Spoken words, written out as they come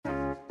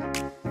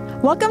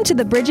Welcome to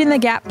the Bridging the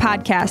Gap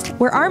podcast,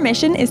 where our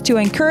mission is to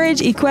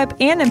encourage, equip,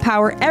 and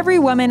empower every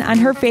woman on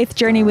her faith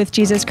journey with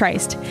Jesus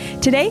Christ.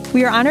 Today,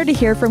 we are honored to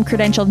hear from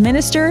credentialed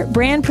minister,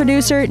 brand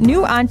producer,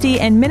 new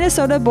auntie, and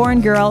Minnesota-born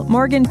girl,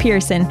 Morgan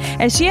Pearson,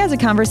 as she has a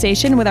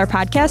conversation with our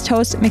podcast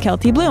host,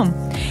 McKelty Bloom.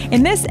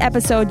 In this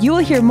episode, you will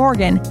hear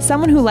Morgan,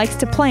 someone who likes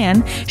to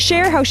plan,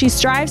 share how she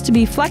strives to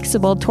be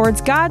flexible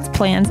towards God's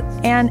plans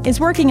and is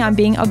working on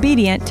being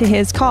obedient to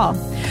His call.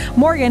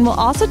 Morgan will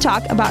also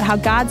talk about how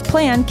God's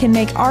plan can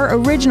make our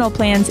original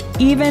plans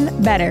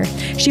even better.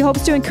 She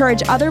hopes to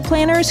encourage other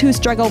planners who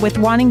struggle with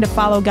wanting to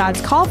follow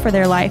God's call for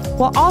their life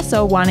while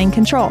also wanting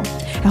control.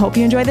 I hope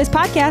you enjoy this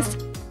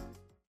podcast.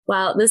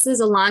 Well, this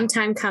is a long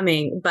time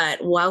coming, but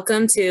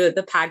welcome to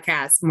the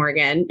podcast,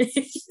 Morgan.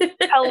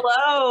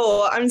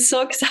 Hello. I'm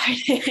so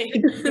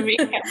excited to be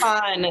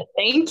on.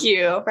 Thank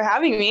you for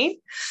having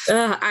me.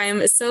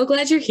 I'm so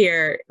glad you're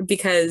here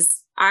because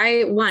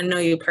I know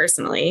you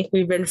personally.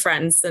 We've been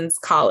friends since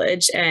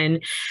college,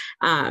 and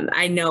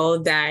I know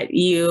that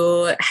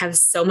you have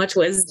so much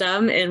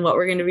wisdom in what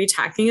we're going to be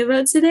talking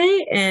about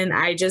today. And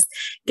I just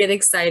get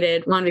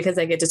excited, one, because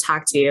I get to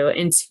talk to you,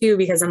 and two,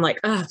 because I'm like,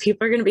 oh,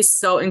 people are going to be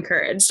so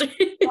encouraged.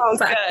 Oh,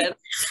 good.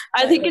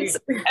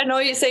 I know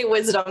you say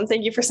wisdom.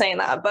 Thank you for saying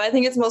that. But I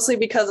think it's mostly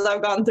because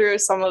I've gone through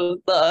some of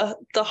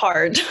the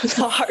hard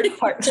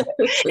part.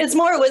 It's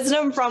more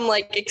wisdom from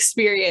like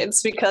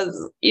experience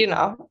because,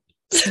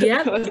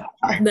 Yeah,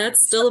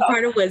 that's still a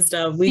part of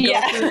wisdom. We go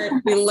through it,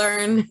 we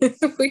learn,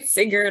 we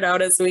figure it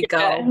out as we go.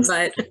 Yes.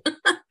 But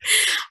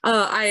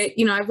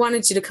I've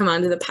wanted you to come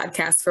onto the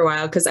podcast for a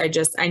while because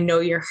I know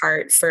your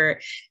heart for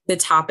the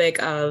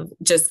topic of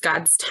just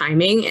God's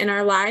timing in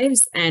our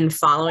lives and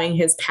following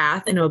His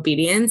path and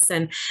obedience.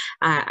 And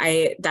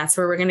that's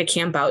where we're going to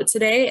camp out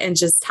today and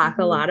just talk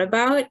a lot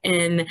about.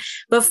 And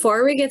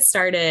before we get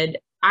started,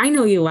 I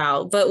know you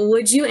well, but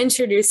would you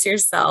introduce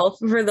yourself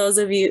for those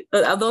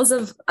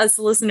of us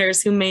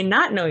listeners who may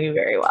not know you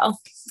very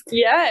well?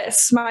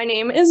 Yes, my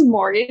name is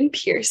Morgan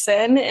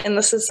Pearson, and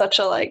this is such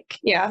a where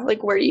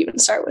do you even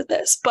start with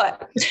this?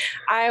 But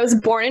I was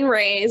born and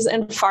raised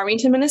in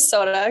Farmington,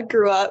 Minnesota,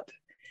 grew up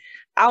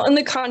out in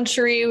the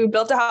country. We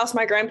built a house on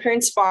my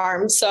grandparents'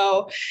 farm,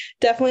 so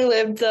definitely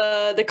lived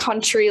the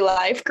country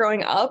life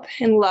growing up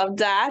and loved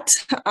that.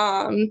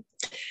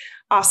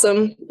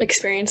 Awesome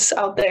experience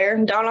out there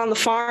down on the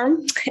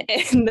farm.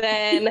 And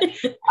then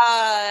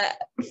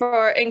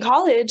in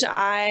college,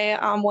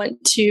 I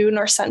went to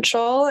North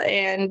Central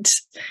and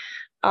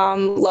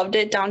loved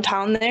it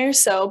downtown there.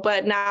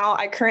 But now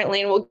I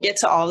currently, and we'll get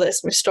to all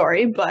this in my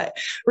story, but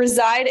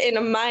reside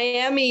in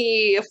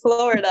Miami,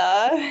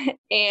 Florida,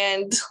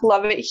 and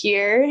love it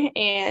here.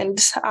 And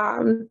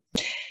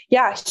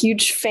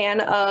huge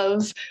fan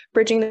of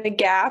Bridging the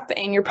Gap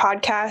and your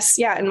podcast.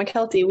 Yeah, and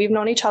McKelty, we've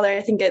known each other. I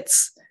think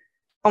it's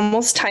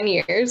almost 10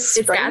 years.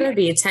 It's gotta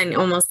be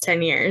almost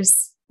 10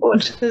 years.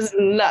 Which is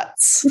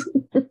nuts.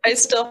 I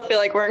still feel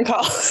like we're in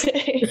college.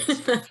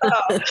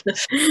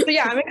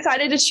 I'm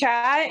excited to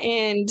chat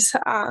and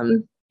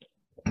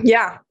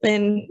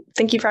and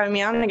thank you for having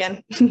me on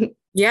again.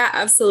 Yeah,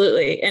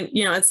 absolutely. And,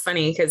 it's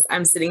funny because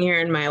I'm sitting here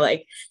in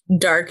my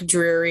dark,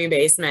 dreary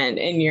basement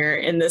and you're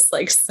in this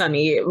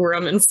sunny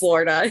room in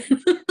Florida.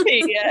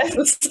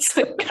 Yes.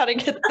 Gotta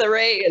get the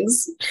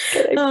rays.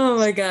 Oh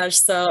my gosh.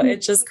 So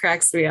it just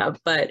cracks me up.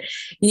 But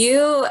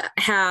you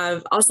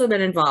have also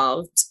been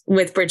involved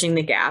with Bridging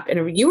the Gap,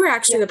 and you were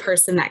actually the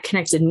person that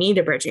connected me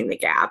to Bridging the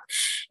Gap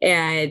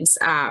and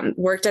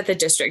worked at the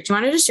district. You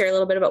wanted to share a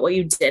little bit about what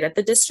you did at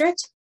the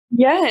district?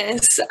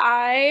 Yes,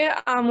 I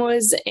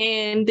was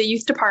in the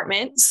youth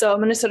department, so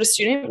Minnesota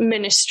Student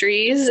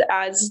Ministries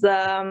as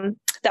the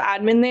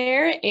admin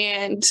there,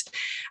 and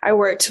I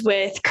worked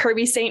with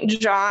Kirby St.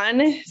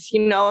 John. If you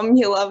know him,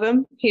 you love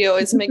him. He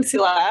always makes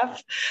you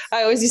laugh.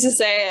 I always used to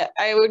say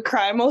I would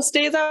cry most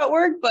days at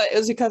work, but it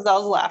was because I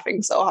was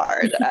laughing so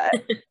hard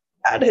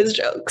at his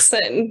jokes,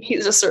 and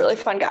he's just a really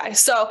fun guy.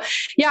 So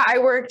I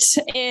worked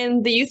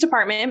in the youth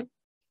department,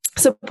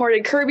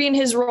 supported Kirby in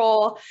his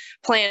role,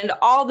 planned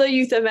all the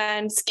youth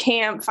events,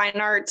 camp, fine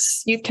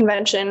arts, youth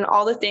convention,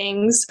 all the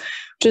things,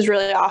 which is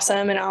really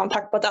awesome. And I'll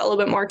talk about that a little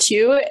bit more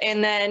too.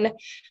 And then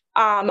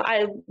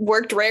I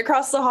worked right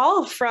across the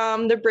hall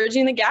from the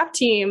Bridging the Gap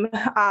team,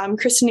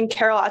 Kristen and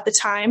Carol at the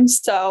time.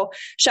 So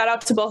shout out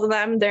to both of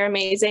them. They're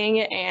amazing.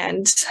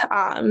 And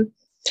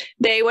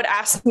they would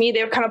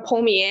kind of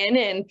pull me in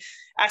and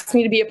ask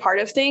me to be a part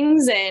of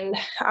things. And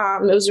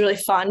it was really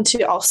fun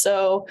to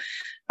also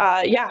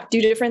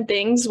do different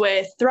things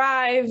with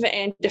Thrive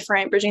and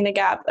different Bridging the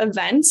Gap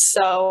events.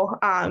 So,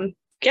 I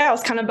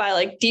was kind of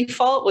by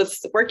default with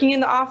working in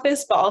the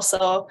office, but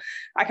also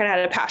I kind of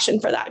had a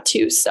passion for that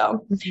too.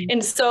 So,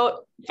 and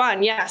so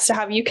fun, yes, to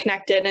have you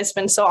connected. And it's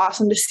been so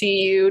awesome to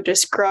see you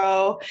just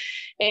grow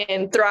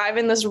and thrive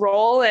in this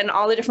role and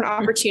all the different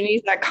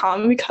opportunities that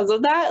come because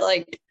of that.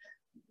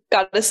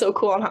 God is so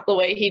cool on the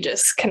way He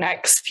just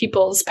connects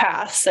people's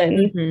paths.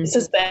 And this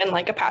has been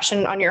a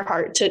passion on your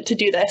heart to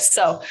do this.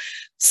 So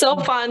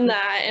fun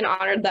and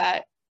honored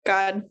that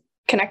God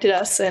connected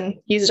us and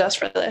used us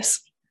for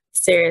this.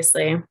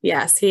 Seriously.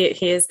 Yes, he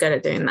is good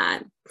at doing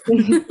that.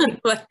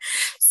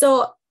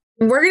 So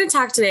we're going to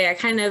talk today. I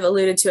kind of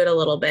alluded to it a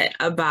little bit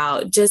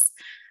about just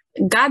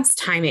God's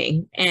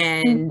timing.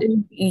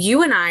 And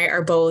you and I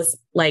are both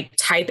like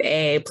type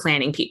A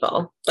planning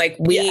people. Like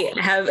we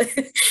have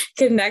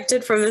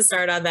connected from the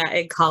start on that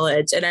in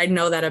college. And I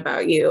know that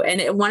about you.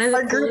 And one of the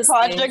our group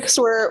projects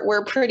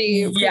were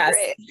pretty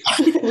great.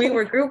 We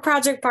were group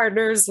project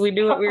partners. We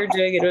knew what we were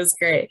doing. It was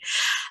great.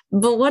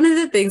 But one of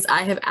the things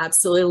I have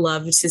absolutely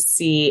loved to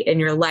see in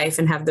your life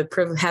and have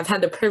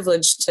had the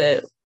privilege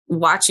to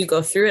watch you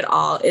go through it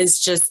all is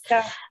just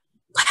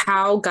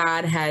how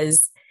God has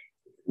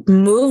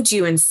moved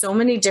you in so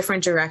many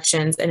different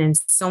directions and in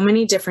so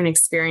many different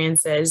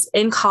experiences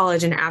in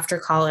college and after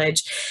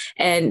college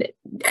and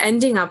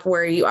ending up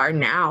where you are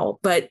now.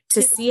 But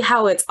to see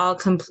how it's all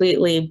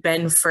completely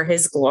been for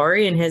his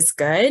glory and his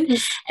good,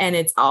 and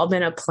it's all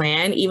been a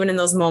plan, even in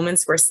those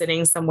moments we're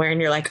sitting somewhere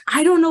and you're like,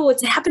 I don't know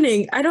what's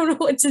happening. I don't know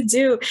what to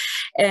do.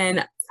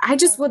 And I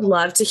just would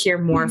love to hear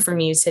more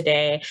from you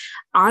today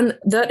on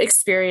that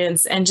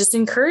experience and just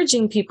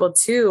encouraging people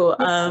too,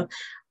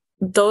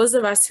 those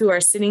of us who are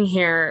sitting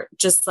here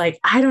just like,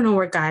 I don't know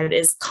where God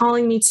is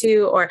calling me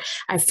to, or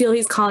I feel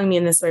he's calling me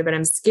in this way, but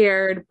I'm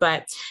scared.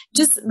 But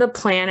just the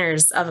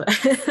planners out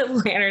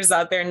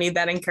there need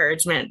that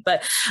encouragement.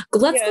 But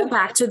let's go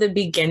back to the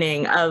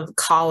beginning of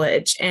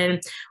college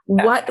and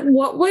what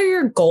were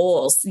your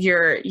goals,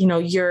 your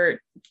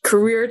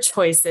career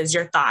choices,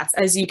 your thoughts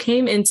as you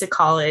came into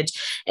college,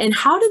 and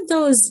how did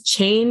those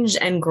change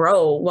and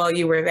grow while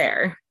you were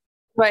there?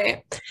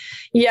 Right.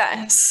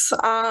 Yes.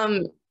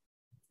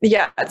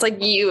 Yeah, it's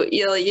like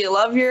you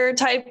love your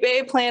type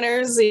A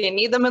planners, you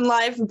need them in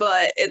life,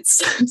 but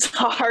it's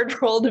a hard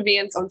role to be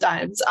in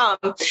sometimes.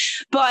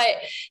 But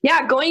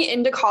yeah, going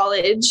into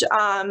college,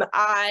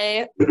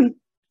 I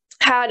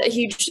had a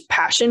huge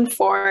passion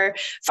for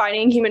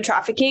fighting human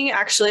trafficking.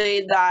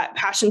 Actually, that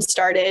passion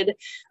started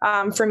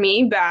for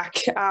me back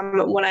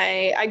when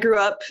I grew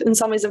up in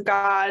Assemblies of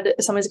God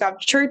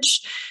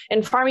Church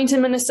in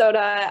Farmington,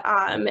 Minnesota.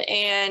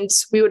 And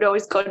we would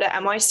always go to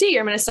MYC,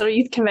 or Minnesota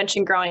Youth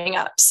Convention, growing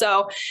up.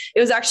 So it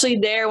was actually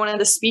there, one of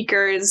the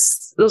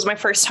speakers, it was my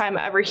first time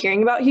ever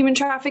hearing about human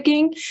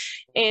trafficking.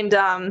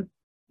 And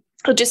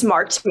it just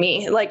marked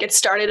me. Like, it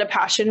started a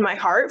passion in my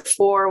heart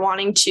for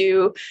wanting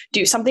to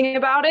do something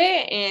about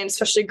it. And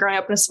especially growing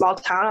up in a small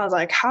town, I was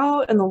like,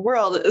 how in the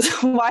world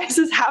why is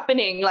this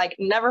happening? Like,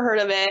 never heard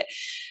of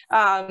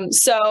it.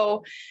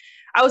 So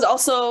I was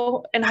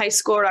also in high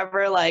school or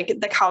whatever, like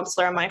the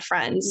counselor of my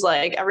friends,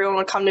 like everyone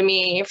would come to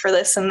me for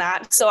this and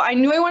that. So I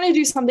knew I wanted to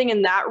do something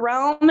in that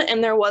realm,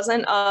 and there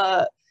wasn't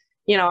a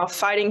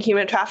fighting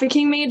human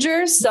trafficking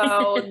major.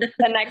 So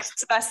the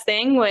next best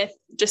thing, with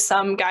just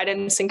some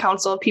guidance and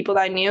counsel of people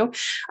that I knew,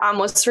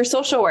 was for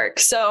social work.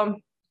 So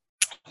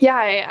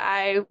yeah,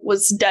 I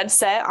was dead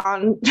set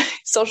on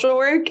social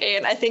work.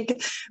 And I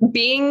think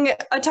being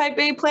a type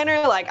A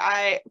planner, like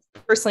I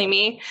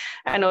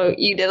know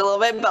you did a little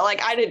bit, but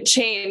like I didn't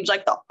change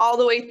like all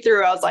the way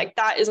through. I was like,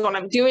 that is what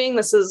I'm doing.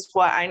 This is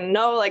what I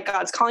know, like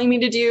God's calling me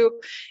to do.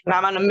 And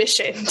I'm on a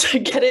mission to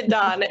get it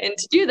done and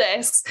to do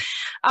this.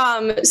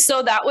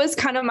 So that was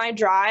kind of my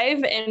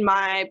drive and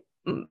my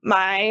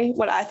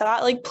what I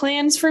thought like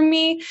plans for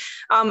me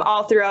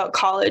all throughout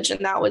college.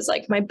 And that was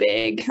like my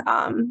big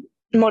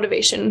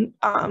motivation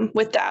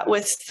with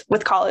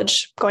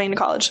college, going to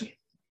college.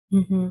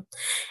 Mm-hmm.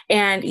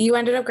 And you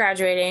ended up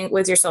graduating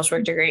with your social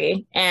work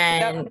degree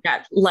and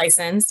got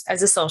licensed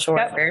as a social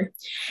worker.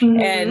 Mm-hmm.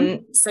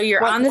 And so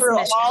you're on this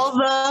mission.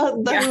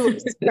 All the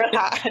hoops for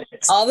that.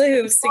 All the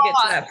hoops to get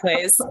to that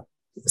place.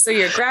 So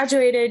you're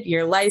graduated,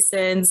 you're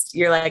licensed,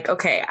 you're like,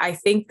 okay, I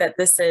think that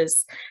this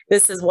is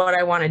what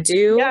I want to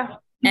do. Yeah.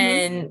 Mm-hmm.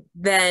 And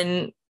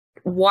then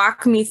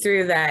walk me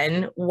through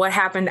then what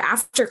happened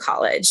after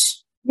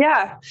college.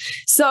 Yeah.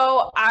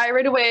 So I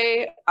right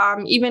away,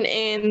 even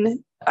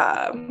in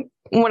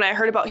when I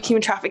heard about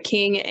human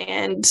trafficking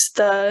and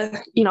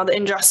the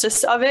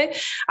injustice of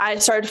it, I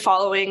started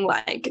following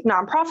like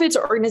nonprofits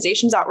or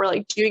organizations that were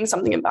like doing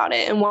something about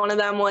it. And one of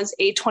them was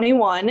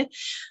A21,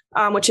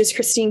 which is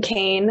Christine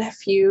Caine.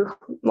 A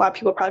lot of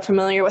people are probably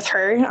familiar with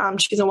her.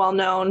 She's a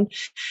well-known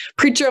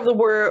preacher of the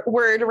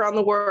word around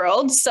the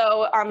world.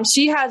 So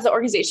she has an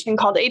organization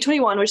called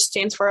A21, which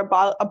stands for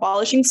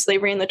Abolishing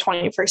Slavery in the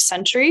 21st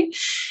Century.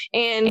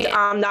 And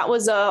that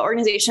was an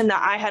organization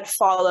that I had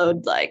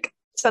followed like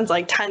since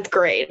like 10th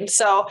grade.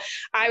 So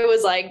I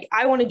was like,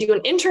 I want to do an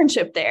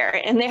internship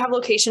there. And they have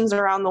locations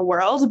around the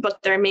world,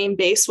 but their main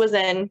base was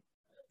in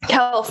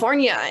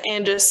California.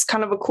 And just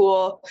kind of a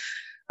cool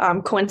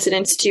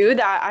coincidence too,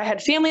 that I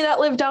had family that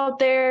lived out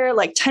there,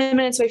 like 10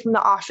 minutes away from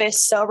the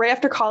office. So right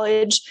after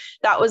college,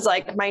 that was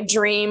like my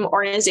dream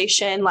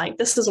organization. Like,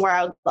 this is where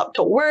I would love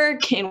to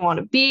work and want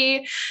to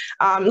be.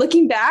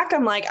 Looking back,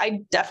 I'm like, I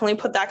definitely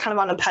put that kind of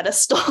on a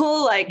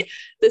pedestal. Like,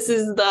 this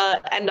is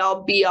the end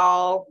all be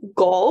all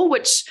goal,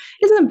 which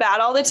isn't bad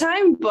all the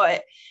time.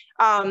 But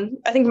I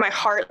think my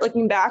heart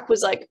looking back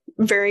was like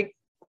very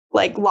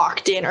like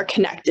locked in or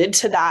connected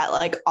to that,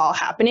 like all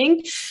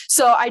happening.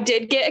 So I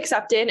did get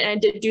accepted and I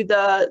did do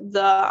the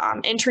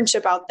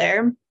internship out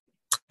there.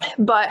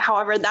 But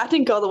however, that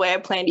didn't go the way I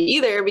planned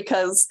either,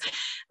 because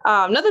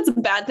not that's a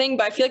bad thing,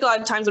 but I feel like a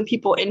lot of times when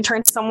people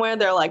intern somewhere,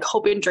 they're like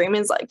hoping dream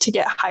is like to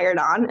get hired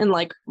on, and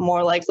like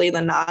more likely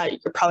than not,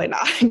 you're probably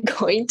not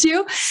going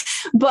to.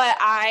 But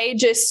I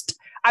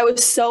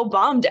was so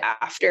bummed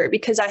after,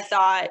 because I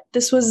thought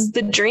this was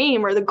the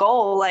dream or the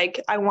goal.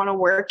 Like, I want to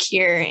work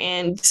here,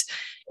 and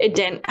it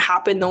didn't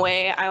happen the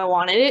way I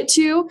wanted it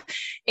to.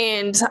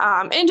 And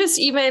just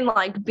even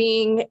like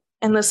being,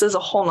 and this is a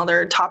whole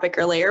nother topic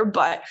or layer,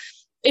 but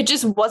it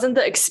just wasn't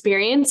the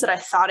experience that I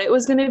thought it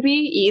was going to be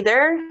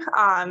either.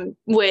 I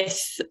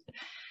was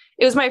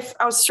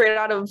straight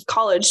out of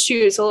college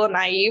too, so a little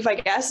naive, I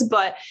guess,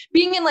 but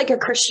being in like a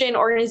Christian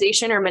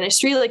organization or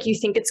ministry, like you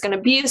think it's going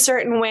to be a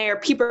certain way, or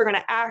people are going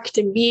to act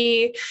and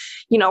be,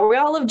 we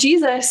all love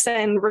Jesus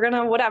and we're going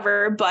to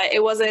whatever, but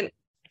it wasn't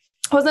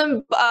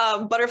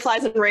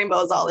butterflies and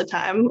rainbows all the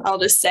time, I'll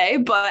just say.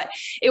 But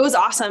it was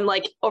awesome.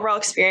 Like, overall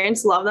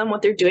experience, love them,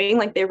 what they're doing.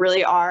 Like, they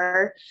really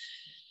are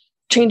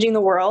changing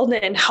the world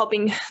and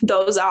helping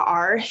those that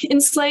are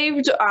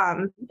enslaved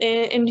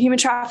in human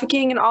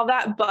trafficking and all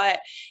that. But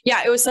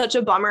yeah, it was such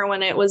a bummer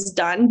when it was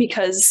done,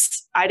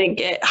 because I didn't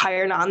get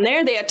hired on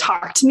there. They had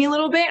talked to me a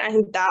little bit. I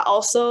think that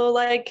also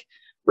like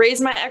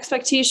raised my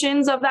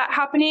expectations of that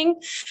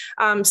happening.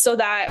 So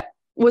that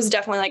was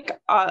definitely like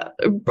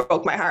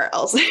broke my heart,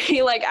 I'll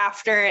say, like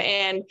after.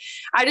 And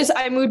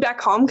I moved back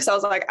home because I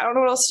was like, I don't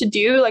know what else to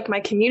do. Like, my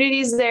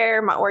community's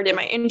there, or did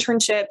my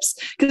internships,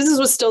 because this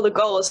was still the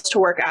goal, is to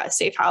work at a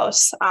safe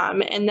house.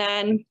 And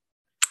then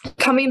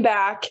coming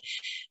back,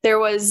 there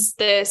was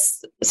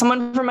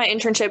someone from my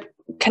internship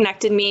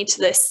connected me to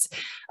this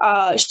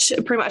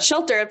pretty much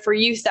shelter for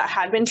youth that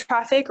had been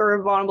trafficked or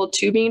were vulnerable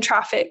to being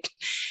trafficked.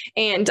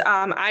 And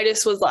I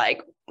just was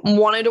like,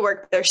 wanted to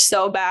work there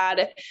so bad.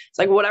 It's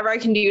like, whatever I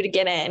can do to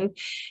get in.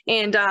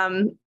 And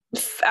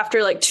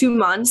after like 2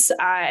 months,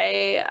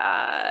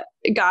 I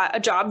got a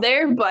job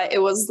there, but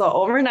it was the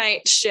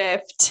overnight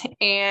shift,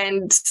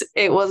 and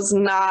it was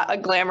not a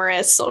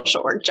glamorous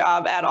social work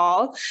job at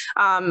all.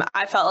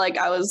 I felt like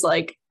I was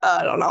like,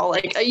 I don't know,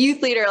 like a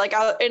youth leader, like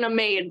in a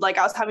maid, like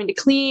I was having to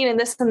clean and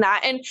this and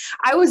that. And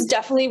I was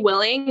definitely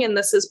willing, and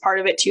this is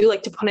part of it too,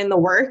 like to put in the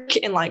work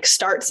and like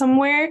start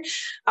somewhere.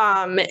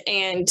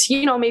 And,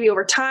 maybe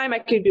over time I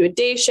could do a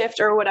day shift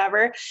or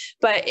whatever,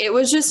 but it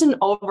was just an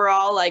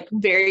overall like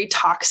very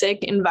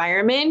toxic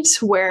environment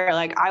where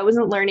like I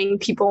wasn't learning,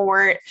 people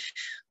weren't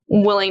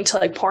willing to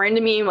like pour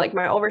into me, like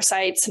my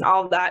oversights and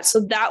all of that. So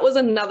that was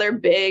another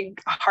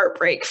big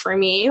heartbreak for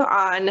me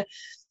on,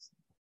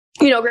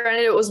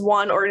 granted it was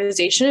one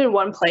organization in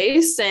one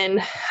place,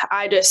 and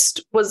I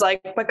just was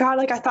like, my God,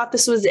 like I thought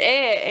this was it.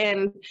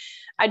 And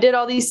I did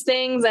all these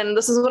things and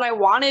this is what I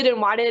wanted.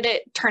 And why did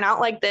it turn out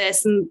like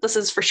this? And this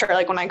is for sure,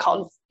 like when I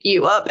called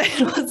you up,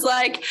 it was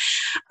like,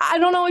 I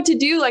don't know what to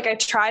do. Like, I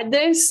tried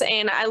this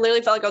and I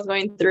literally felt like I was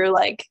going through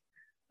like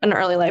an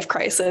early life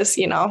crisis,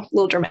 a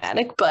little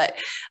dramatic, but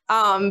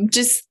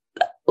just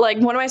like,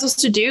 what am I supposed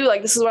to do?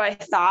 Like, this is what I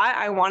thought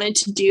I wanted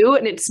to do,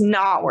 and it's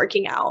not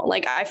working out.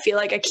 Like, I feel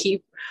like I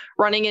keep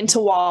running into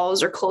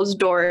walls or closed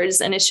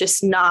doors, and it's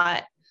just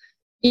not,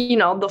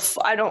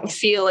 I don't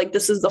feel like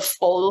this is the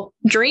full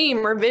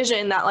dream or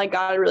vision that like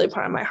God really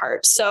put on my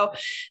heart. So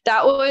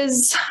that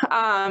was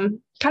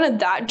kind of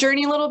that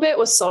journey a little bit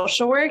with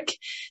social work.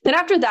 Then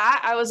after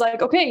that, I was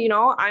like, okay,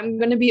 I'm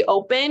going to be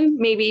open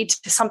maybe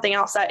to something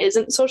else that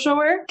isn't social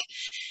work.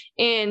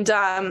 And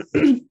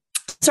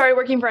started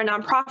working for a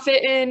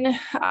nonprofit in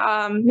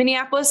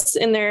Minneapolis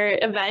in their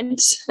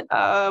event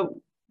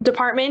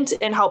department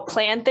and help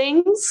plan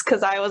things,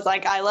 because I was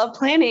like, I love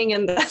planning,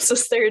 and that's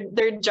just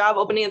their job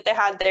opening that they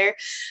had there,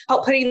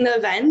 help planning the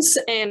events.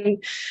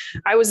 And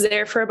I was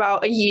there for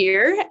about a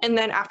year, and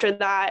then after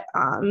that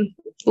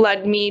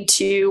led me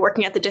to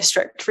working at the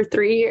district for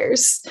 3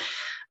 years.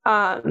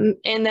 And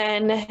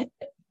then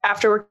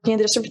after working at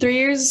the district for 3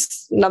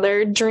 years,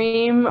 another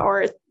dream,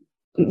 or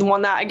the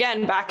one that,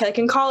 again, back like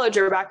in college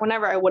or back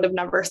whenever I would have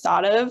never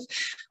thought of,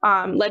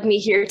 led me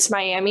here to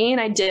Miami.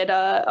 And I did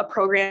a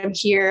program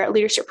here, a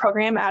leadership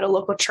program at a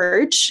local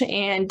church.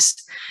 And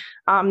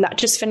that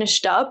just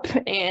finished up.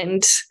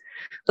 And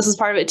this is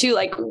part of it too.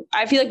 Like,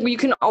 I feel like you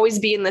can always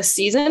be in this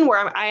season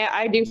where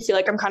I do feel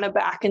like I'm kind of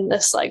back in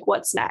this, like,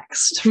 what's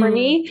next for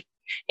me.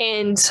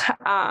 And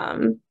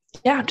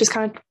just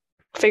kind of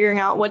figuring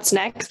out what's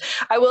next.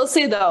 I will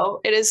say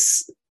though, it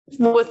is,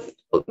 with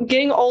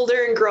getting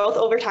older and growth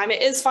over time,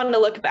 it is fun to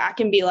look back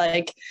and be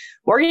like,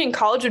 Morgan in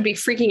college would be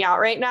freaking out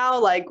right now.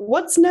 Like,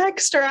 what's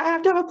next? Or I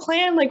have to have a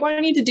plan. Like, what do I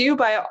need to do?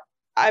 But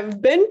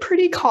I've been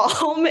pretty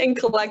calm and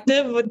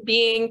collective with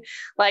being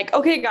like,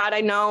 okay, God,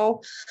 I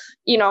know,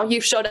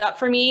 you've showed up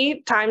for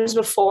me times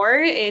before,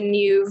 and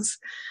you've,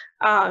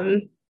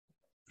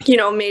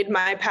 made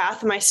my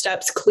path, my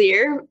steps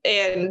clear.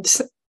 And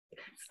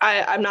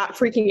I'm not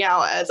freaking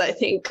out as I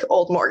think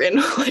old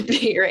Morgan would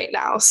be right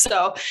now.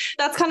 So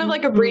that's kind of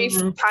like a brief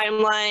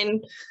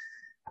timeline.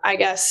 I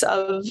guess,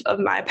 of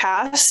my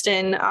past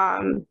and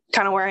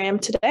kind of where I am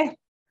today.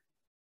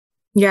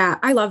 Yeah,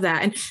 I love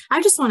that. And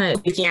I just want to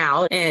speaking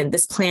out in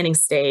this planning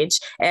stage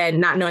and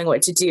not knowing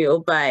what to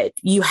do, but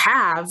you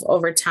have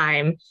over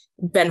time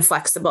been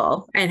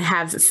flexible and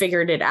have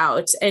figured it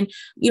out. And,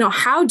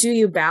 how do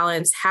you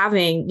balance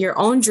having your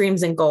own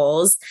dreams and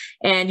goals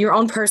and your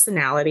own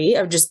personality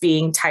of just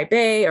being type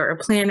A or a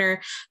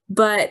planner,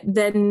 but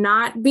then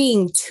not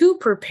being too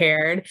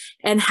prepared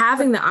and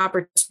having the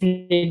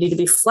opportunity to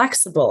be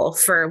flexible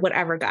for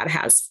whatever God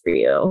has for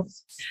you?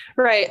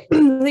 Right. I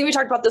think we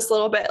talked about this a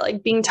little bit,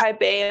 like being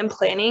type A and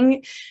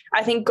planning,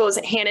 I think goes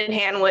hand in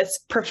hand with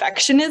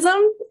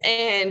perfectionism.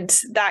 And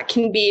that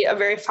can be a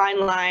very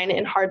fine line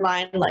and hard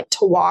line, like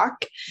to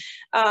walk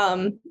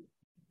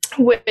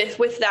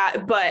with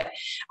that. But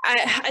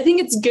I think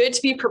it's good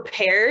to be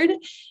prepared.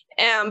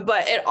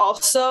 But it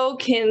also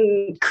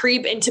can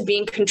creep into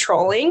being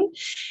controlling.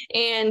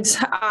 And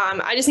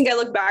I just think I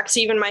look back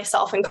to even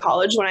myself in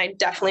college when I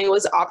definitely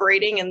was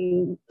operating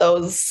in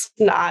those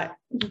not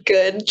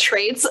good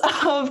traits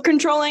of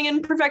controlling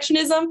and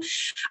perfectionism.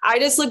 I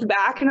just look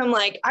back and I'm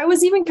like, I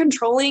was even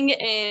controlling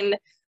in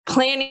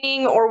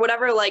planning or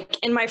whatever,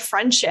 like in my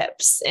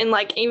friendships and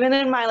like even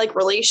in my like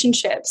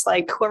relationships,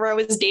 like whoever I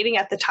was dating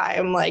at the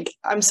time, like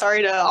I'm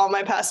sorry to all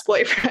my past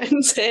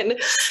boyfriends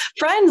and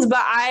friends,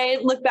 but I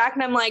look back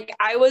and I'm like,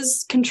 I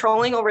was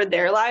controlling over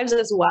their lives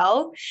as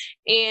well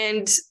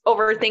and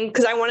overthink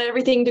because I wanted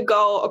everything to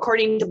go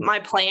according to my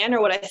plan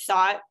or what I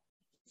thought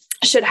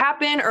should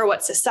happen or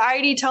what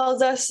society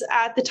tells us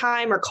at the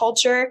time or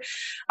culture.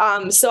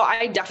 So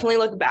I definitely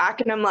look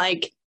back and I'm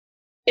like,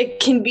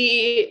 it can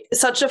be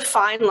such a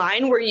fine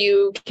line where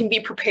you can be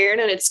prepared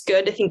and it's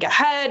good to think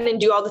ahead and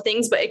do all the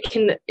things, but it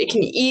can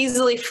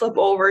easily flip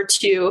over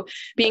to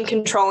being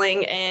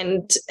controlling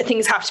and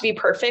things have to be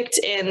perfect.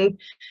 And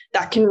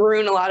that can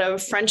ruin a lot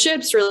of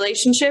friendships,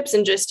 relationships,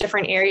 and just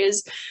different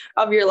areas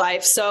of your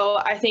life. So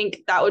I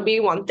think that would be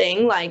one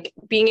thing, like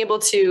being able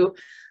to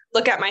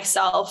look at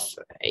myself,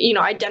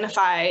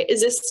 identify, is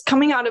this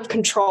coming out of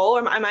control?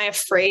 Or am I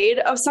afraid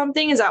of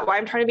something? Is that why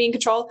I'm trying to be in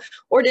control?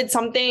 Or did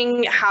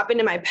something happen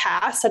in my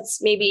past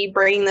that's maybe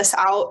bringing this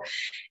out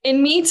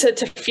in me to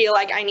feel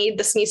like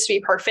this needs to be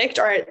perfect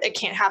or it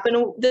can't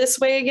happen this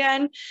way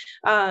again?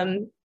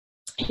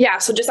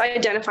 So just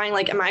identifying,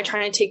 like, am I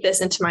trying to take this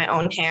into my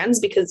own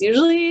hands? Because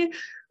usually,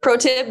 pro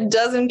tip,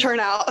 doesn't turn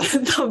out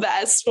the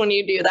best when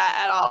you do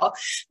that at all.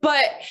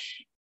 But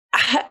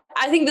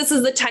I think this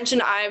is the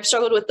tension I've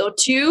struggled with though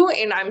too.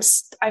 And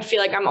I feel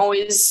like I'm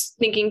always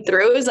thinking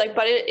through is like,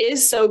 but it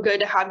is so good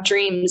to have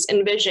dreams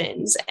and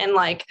visions. And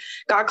like,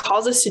 God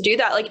calls us to do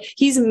that. Like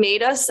he's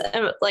made us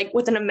like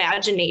with an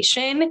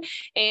imagination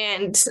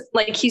and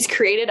like, he's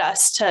created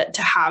us to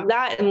have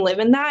that and live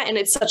in that. And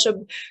it's such a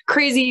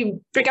crazy,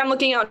 like I'm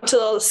looking out to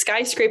the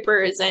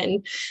skyscrapers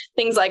and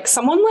things like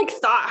someone like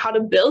thought how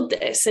to build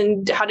this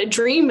and how to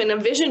dream and a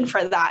vision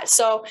for that.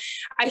 So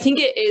I think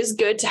it is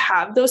good to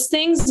have those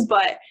things,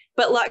 but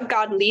let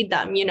God lead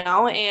them,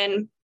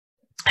 and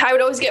I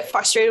would always get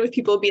frustrated with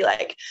people be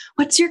like,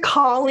 what's your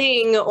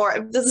calling?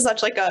 Or this is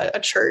such like a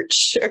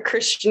church, a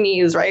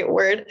Christianese, right,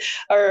 word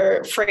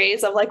or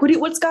phrase of like,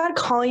 what's God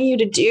calling you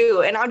to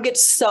do? And I'd get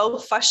so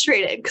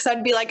frustrated because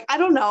I'd be like, I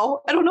don't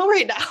know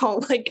right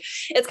now. Like,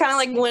 it's kind of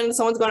like when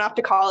someone's going off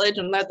to college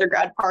and at their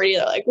grad party,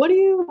 they're like, what are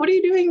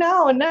you doing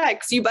now and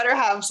next? You better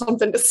have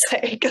something to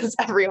say because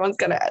everyone's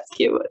going to ask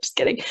you. Just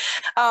kidding.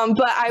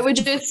 But I would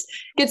just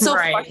get so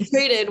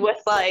frustrated with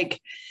like,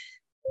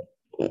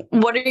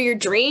 what are your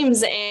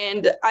dreams?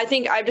 And I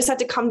think I've just had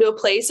to come to a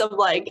place of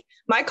like,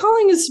 my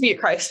calling is to be a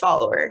Christ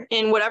follower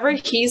and whatever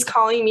he's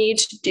calling me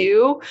to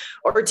do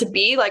or to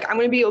be, like, I'm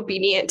going to be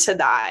obedient to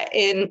that.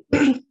 And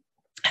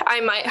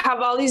I might have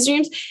all these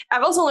dreams.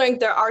 I've also learned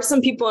there are some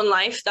people in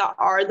life that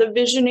are the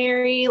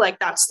visionary, like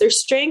that's their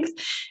strength.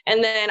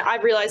 And then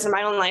I've realized in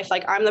my own life,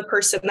 like I'm the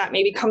person that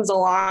maybe comes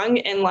along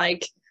and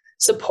like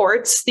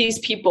supports these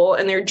people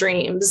and their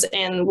dreams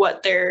and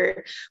what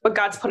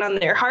God's put on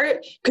their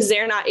heart, because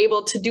they're not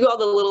able to do all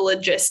the little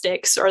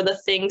logistics or the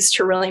things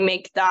to really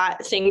make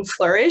that thing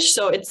flourish.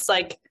 So it's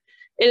like,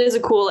 it is a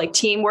cool like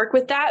teamwork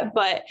with that.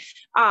 But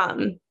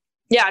I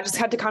just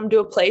had to come to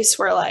a place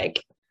where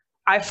like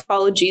I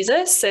follow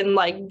Jesus and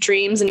like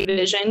dreams and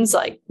visions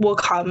like will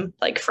come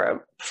like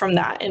from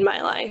that in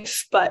my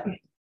life. But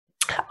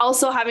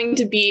also having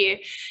to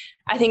be,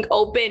 I think,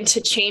 open to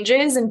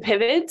changes and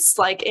pivots,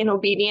 like in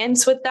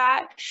obedience with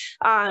that.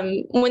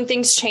 When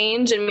things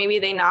change and maybe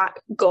they not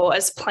go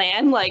as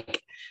planned, like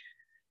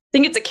I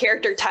think it's a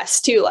character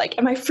test too. Like,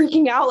 am I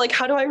freaking out? Like,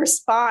 how do I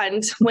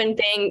respond when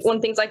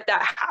things like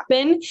that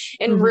happen?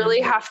 And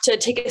really have to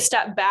take a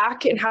step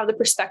back and have the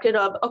perspective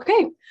of,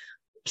 okay,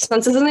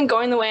 since this isn't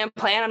going the way I'm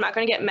planned, I'm not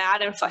going to get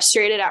mad and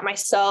frustrated at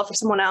myself or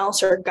someone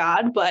else or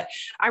God, but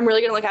I'm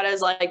really going to look at it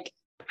as like,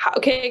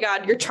 okay,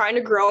 God, you're trying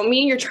to grow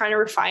me. You're trying to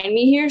refine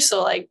me here.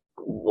 So like,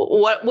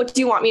 what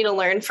do you want me to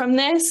learn from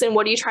this? And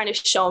what are you trying to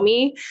show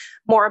me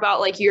more about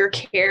like your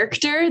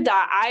character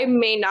that I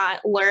may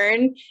not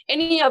learn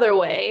any other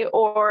way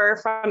or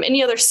from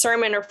any other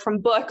sermon or from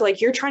book?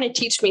 Like you're trying to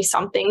teach me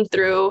something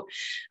through,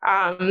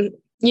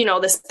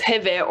 this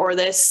pivot or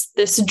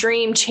this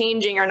dream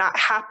changing or not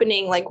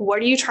happening. Like, what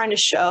are you trying to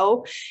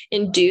show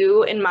and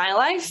do in my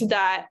life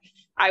that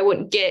it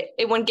wouldn't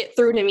get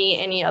through to me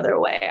any other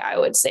way, I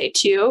would say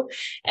too.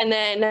 And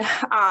then,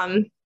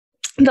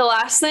 the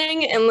last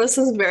thing, and this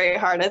is very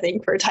hard, I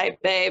think, for type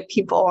A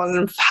people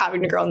and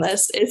having to grow in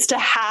this, is to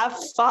have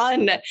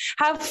fun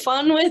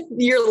with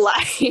your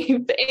life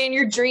and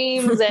your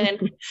dreams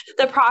and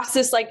the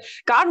process. Like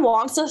God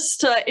wants us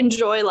to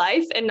enjoy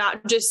life and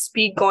not just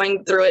be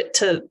going through it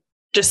to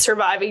just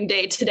surviving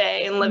day to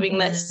day and living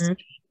this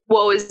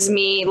woe is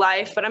me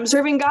life, but I'm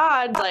serving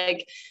God.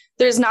 Like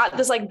there's not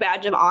this like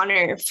badge of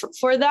honor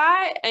for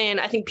that. And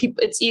I think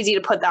it's easy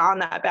to put that on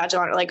that badge of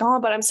honor, like,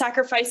 oh, but I'm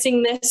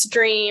sacrificing this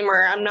dream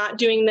or I'm not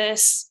doing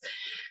this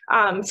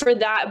for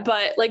that.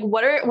 But like,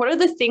 what are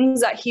the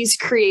things that he's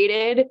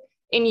created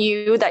in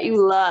you that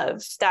you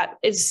love that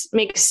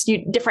makes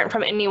you different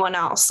from anyone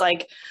else?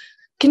 Like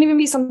can even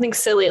be something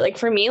silly. Like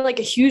for me, like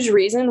a huge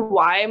reason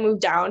why I moved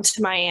down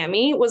to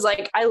Miami was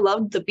like, I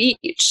loved the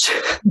beach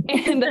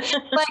and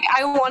like,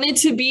 I wanted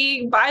to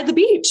be by the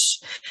beach.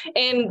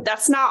 And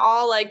that's not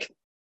all like,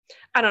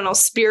 I don't know,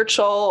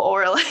 spiritual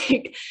or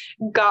like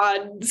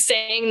God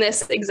saying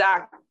this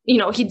exact,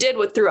 he did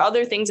through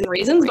other things and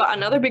reasons, but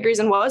another big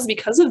reason was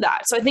because of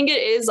that. So I think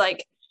it is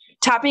like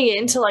tapping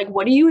into like,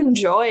 what do you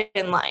enjoy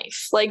in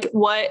life? Like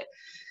what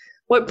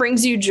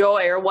brings you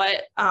joy or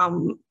what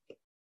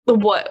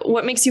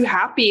makes you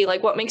happy?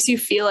 Like what makes you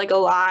feel like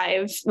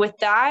alive with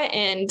that?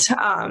 And,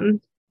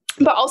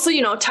 but also,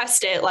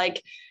 test it.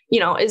 Like,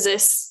 is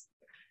this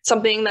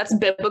something that's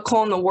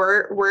biblical in the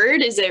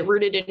word? Is it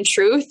rooted in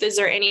truth? Is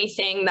there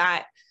anything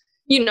that,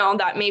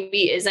 that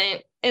maybe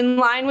isn't in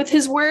line with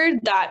his word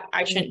that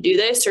I shouldn't do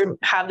this or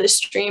have this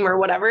dream or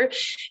whatever?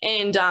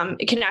 And,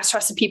 it can ask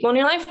trusted people in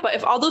your life. But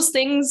if all those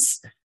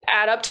things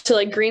add up to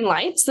like green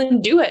lights,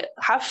 then do it,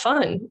 have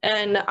fun.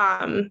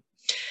 And,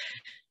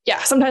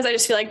 sometimes I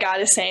just feel like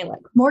God is saying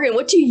like, Morgan,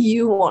 what do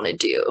you want to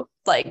do?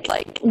 Like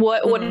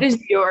what is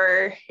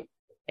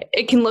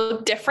it can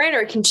look different or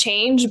it can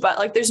change, but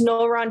like, there's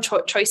no wrong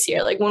choice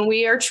here. Like when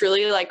we are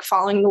truly like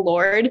following the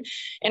Lord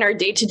in our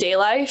day-to-day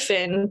life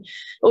and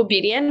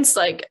obedience,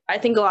 like I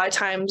think a lot of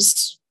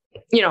times,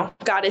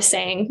 God is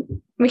saying,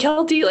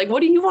 Mykelti, like, what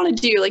do you want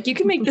to do? Like, you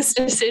can make this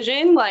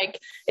decision. Like,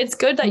 it's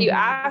good that you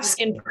ask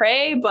and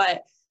pray,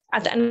 but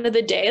at the end of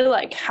the day,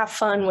 like have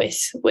fun with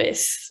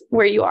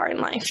where you are in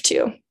life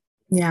too.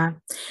 Yeah.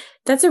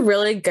 That's a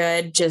really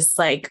good, just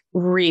like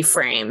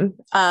reframe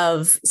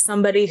of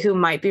somebody who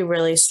might be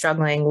really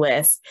struggling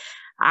with,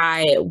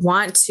 I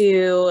want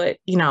to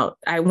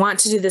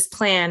do this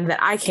plan that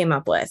I came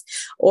up with,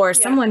 or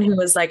someone who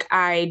was like,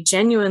 I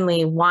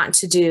genuinely want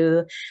to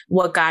do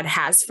what God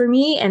has for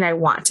me. And I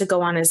want to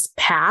go on his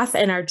path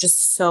and are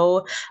just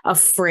so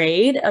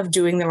afraid of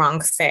doing the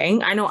wrong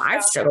thing. I know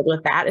I've struggled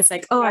with that. It's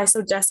like, oh, I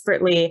so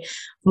desperately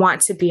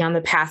want to be on the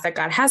path that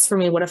God has for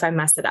me. What if I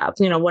mess it up?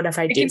 What if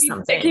I do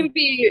something?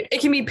 It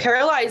can be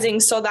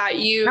paralyzing so that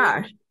you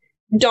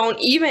don't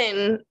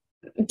even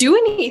do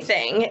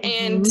anything.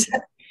 And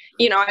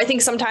I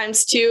think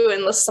sometimes too,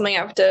 and this is something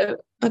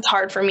it's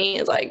hard for me,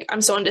 is like,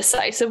 I'm so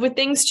indecisive with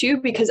things too,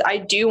 because I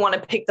do want to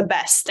pick the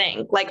best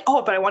thing. Like,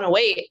 oh, but I want to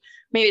wait.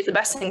 Maybe the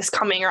best thing's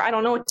coming, or I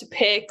don't know what to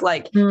pick.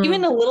 Like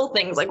even the little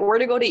things, like where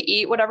to go to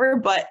eat, whatever.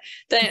 But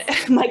then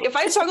like, if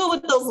I struggle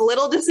with those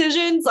little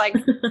decisions, like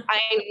I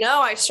know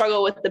I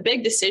struggle with the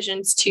big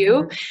decisions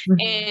too.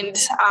 And,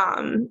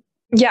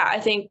 I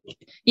think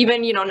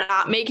even,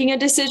 not making a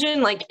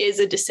decision, like is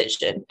a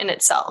decision in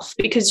itself,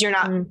 because you're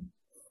not,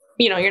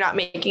 you're not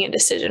making a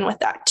decision with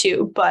that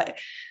too. But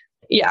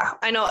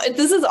I know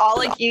this is all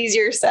like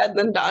easier said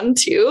than done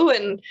too.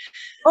 And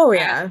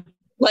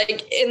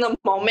like in the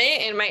moment,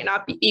 it might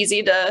not be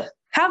easy to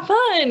have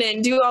fun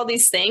and do all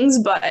these things,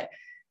 but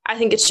I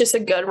think it's just a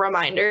good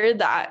reminder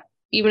that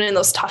even in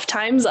those tough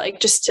times, like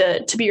just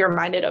to be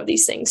reminded of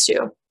these things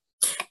too.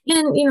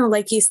 And,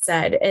 like you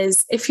said,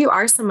 is if you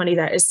are somebody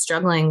that is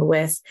struggling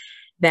with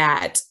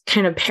that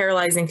kind of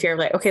paralyzing fear of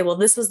like, okay, well,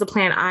 this was the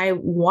plan I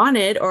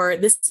wanted, or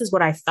this is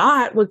what I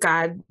thought what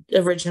God's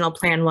original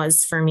plan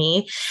was for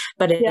me,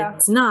 but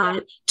it's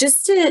not.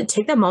 Just to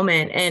take that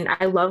moment. And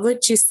I love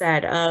what you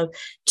said of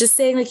just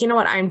saying like, you know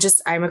what,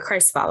 I'm a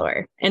Christ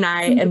follower, and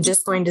I am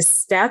just going to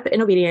step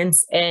in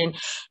obedience in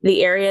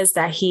the areas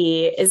that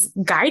he is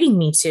guiding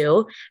me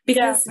to,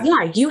 because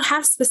you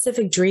have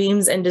specific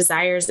dreams and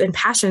desires and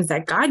passions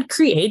that God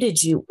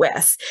created you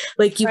with.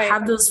 Like you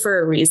have those for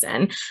a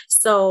reason.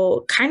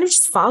 So kind of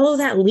just follow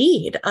that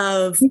lead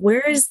of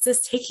where is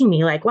this taking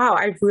me? Like, wow,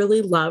 I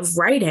really love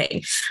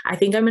writing. I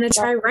think I'm going to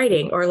try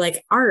writing, or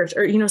like art,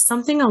 or,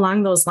 something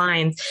along those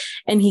lines.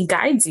 And he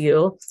guides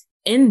you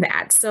in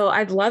that. So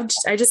I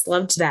just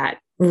loved that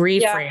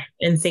reframe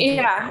and thinking.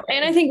 Yeah.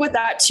 And I think with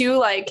that too,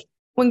 like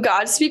when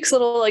God speaks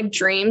little like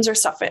dreams or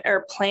stuff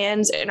or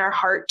plans in our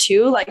heart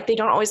too, like they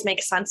don't always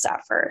make sense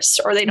at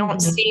first, or they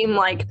don't seem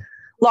like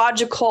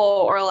logical,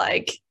 or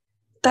like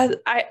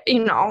that I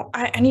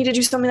need to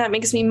do something that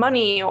makes me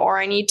money, or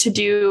I need to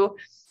do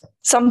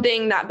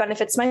something that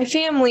benefits my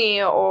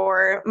family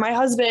or my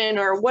husband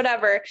or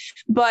whatever.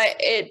 But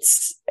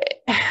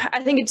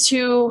I think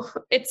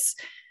it's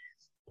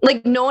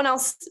like no one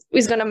else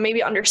is going to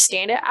maybe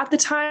understand it at the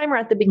time or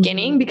at the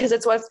beginning, because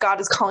it's what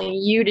God is calling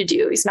you to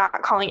do. He's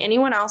not calling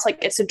anyone else.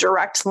 Like it's a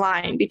direct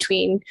line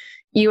between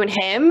you and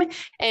him,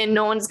 and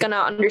no one's going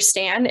to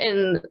understand.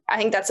 And I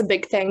think that's a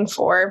big thing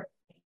for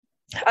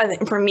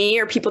me,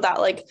 or people that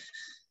like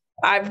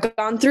I've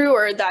gone through,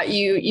 or that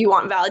you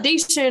want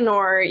validation,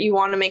 or you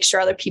want to make sure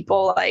other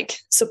people like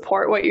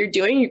support what you're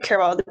doing. You care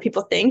about what other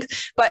people think,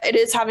 but it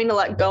is having to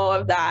let go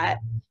of that.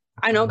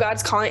 I know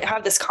God's calling,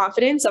 have this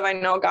confidence of, I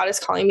know God is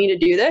calling me to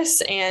do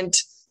this, and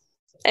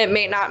it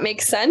may not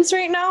make sense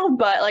right now,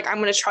 but like, I'm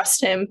going to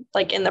trust him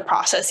like in the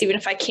process, even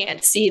if I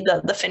can't see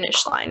the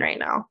finish line right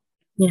now.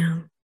 Yeah.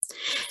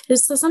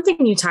 So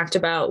something you talked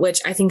about, which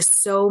I think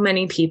so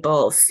many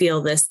people feel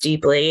this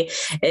deeply,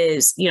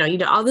 is, you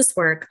do all this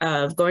work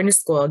of going to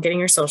school, getting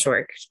your social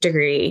work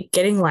degree,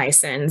 getting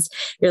licensed.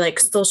 You're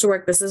like, social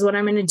work, this is what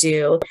I'm going to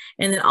do.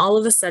 And then all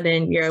of a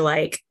sudden you're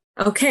like,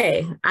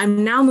 okay,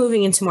 I'm now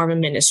moving into more of a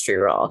ministry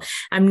role.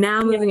 I'm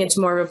now moving into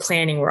more of a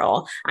planning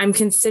role. I'm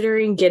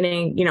considering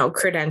getting,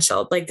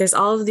 credentialed. Like there's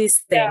all of these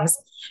things.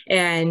 Yeah.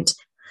 And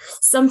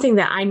something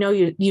that I know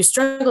you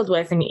struggled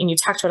with, and you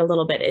talked about a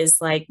little bit, is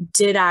like,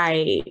 did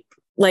I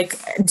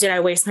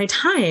waste my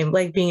time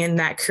like being in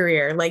that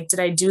career? Like,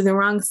 did I do the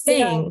wrong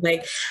thing? Yeah.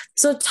 Like,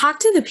 so talk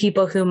to the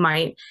people who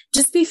might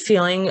just be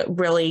feeling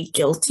really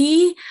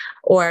guilty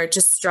or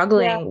just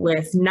struggling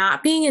with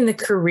not being in the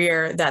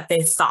career that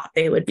they thought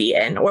they would be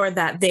in, or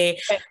that they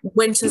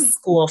went to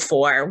school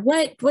for.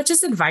 What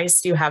just advice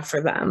do you have for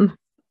them?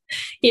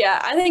 Yeah,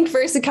 I think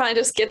first it kind of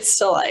just gets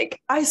to like,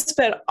 I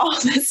spent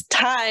all this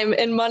time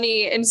and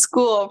money in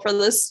school for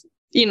this,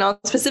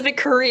 specific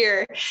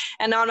career,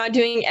 and now I'm not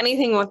doing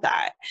anything with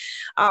that.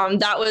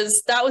 That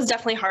was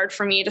definitely hard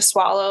for me to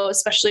swallow,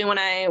 especially when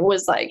I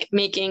was like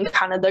making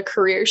kind of the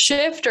career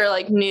shift, or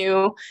like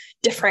new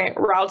different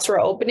routes were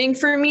opening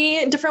for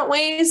me in different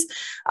ways.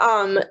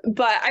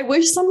 But I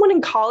wish someone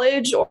in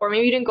college, or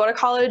maybe you didn't go to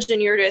college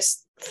and you're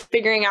just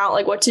figuring out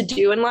like what to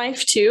do in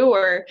life too,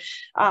 or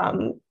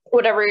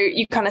whatever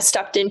you kind of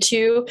stepped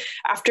into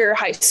after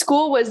high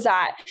school, was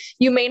that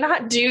you may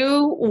not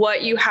do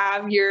what you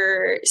have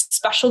your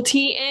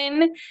specialty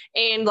in,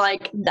 and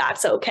like,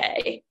 that's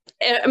okay.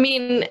 I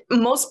mean,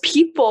 most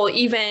people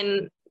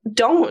even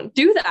don't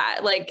do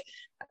that. Like,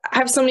 I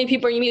have so many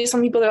people, you meet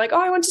some people, they're like,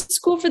 oh, I went to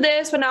school for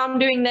this, but now I'm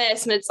doing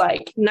this. And it's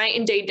like night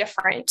and day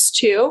difference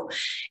too.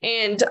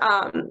 And,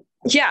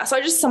 so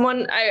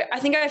I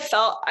think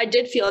I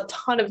did feel a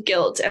ton of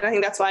guilt. And I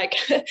think that's why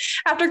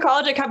after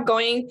college, I kept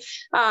going,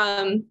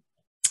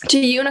 to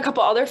you and a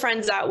couple other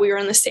friends that we were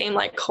in the same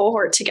like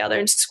cohort together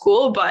in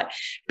school, but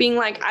being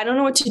like, I don't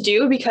know what to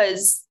do,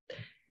 because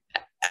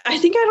I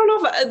think, I don't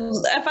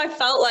know if I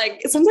felt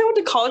like, since I went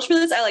to college for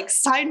this, I like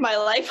signed my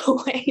life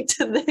away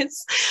to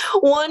this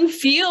one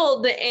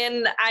field,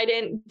 and I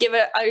didn't give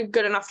it a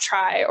good enough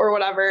try or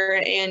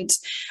whatever. And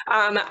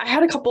I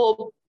had a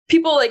couple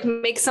people like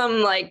make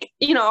some like,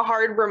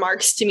 hard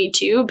remarks to me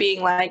too,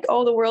 being like,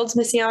 oh, the world's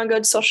missing out on a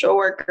good social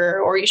worker,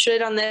 or you should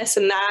have done this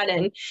and that.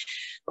 And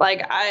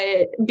like,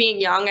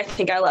 being young, I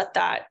think I let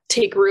that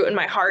take root in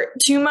my heart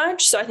too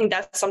much. So I think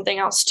that's something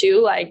else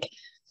too. Like,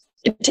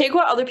 take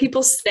what other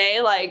people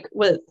say, like,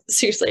 with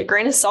seriously a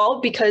grain of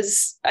salt,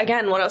 because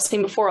again, what I was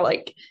saying before,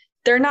 like,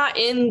 they're not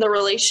in the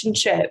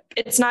relationship.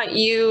 It's not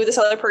you, this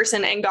other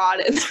person, and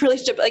God in the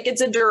relationship. Like,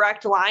 it's a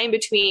direct line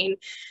between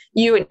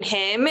you and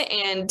him,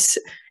 and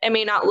it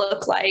may not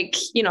look like,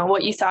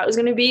 what you thought it was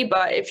going to be,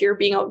 but if you're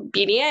being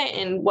obedient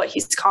in what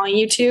he's calling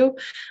you to,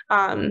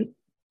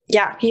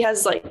 he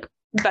has like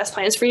best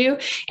plans for you,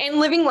 and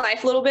living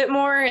life a little bit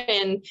more.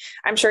 And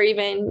I'm sure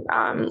even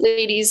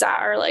ladies that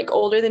are like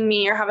older than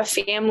me, or have a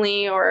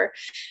family, or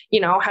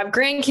have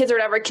grandkids or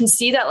whatever, can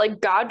see that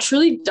like God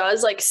truly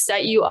does like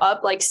set you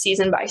up like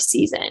season by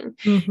season.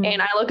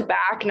 And I look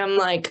back and I'm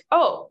like,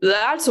 oh,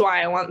 that's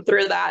why I went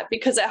through that,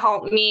 because it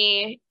helped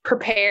me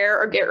prepare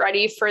or get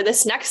ready for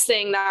this next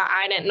thing that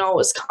I didn't know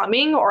was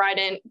coming, or I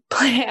didn't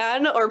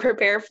plan or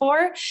prepare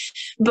for.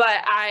 But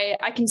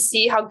I can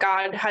see how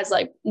God has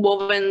like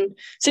woven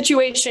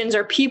situations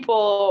or people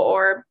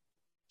or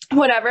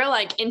whatever,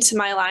 like, into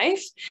my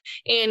life.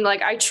 And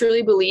like, I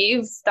truly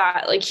believe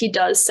that like he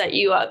does set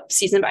you up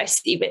season by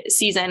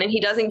season, and he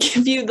doesn't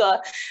give you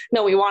the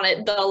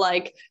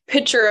like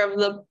picture of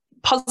the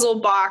puzzle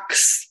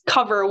box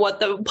cover, what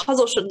the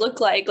puzzle should look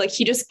like. Like,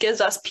 he just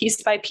gives us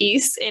piece by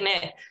piece, and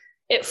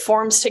it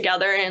forms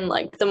together in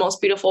like the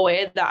most beautiful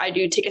way that I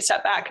do take a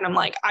step back and I'm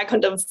like, I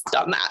couldn't have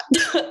done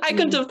that. I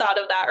couldn't have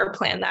thought of that or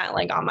planned that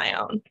like on my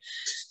own.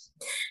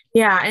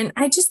 Yeah. And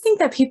I just think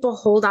that people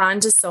hold on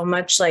to so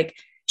much like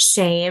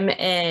shame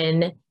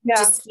and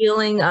just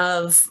feeling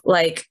of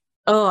like,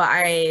 oh,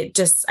 I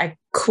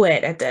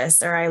quit at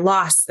this, or I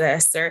lost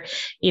this, or,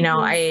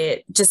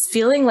 I just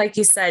feeling, like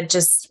you said,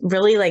 just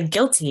really like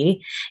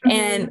guilty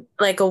and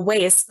like a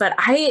waste. But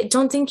I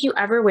don't think you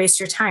ever waste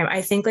your time.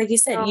 I think, like you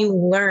said, you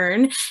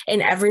learn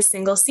in every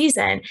single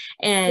season.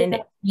 And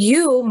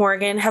you,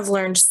 Morgan, have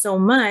learned so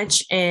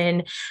much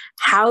in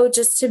how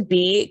just to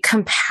be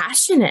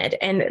compassionate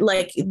and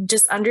like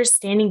just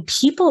understanding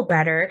people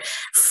better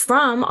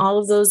from all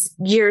of those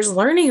years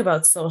learning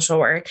about social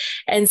work.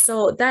 And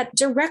so that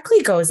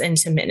directly goes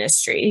into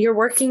ministry. You're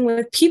working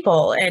with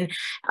people and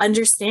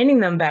understanding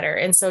them better.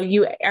 And so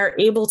you are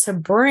able to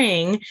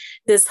bring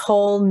this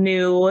whole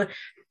new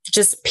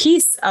just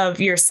piece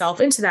of yourself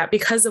into that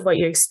because of what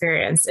you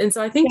experienced. And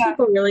so I think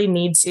people really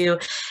need to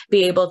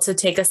be able to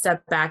take a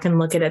step back and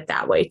look at it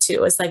that way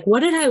too. It's like,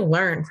 what did I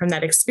learn from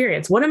that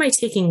experience? What am I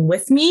taking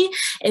with me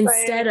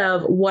instead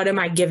of what am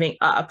I giving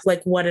up?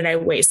 Like, what did I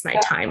waste my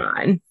time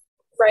on?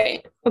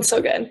 Right. That's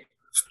so good.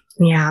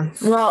 Yeah.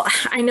 Well,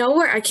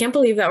 I can't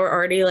believe that we're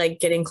already like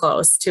getting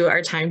close to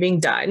our time being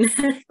done.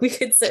 We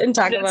could sit and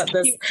talk about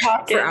this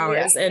for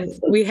hours and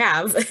we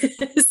have.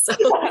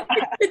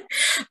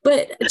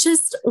 But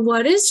just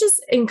what is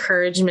just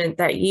encouragement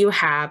that you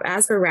have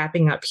as we're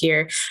wrapping up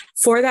here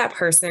for that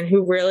person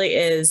who really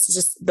is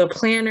just the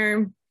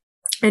planner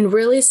and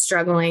really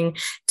struggling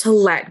to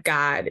let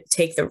God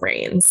take the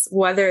reins,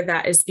 whether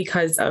that is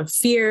because of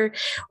fear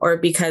or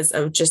because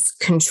of just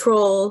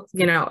control.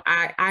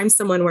 I'm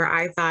someone where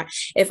I thought,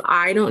 if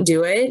I don't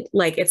do it,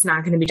 like it's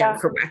not going to be done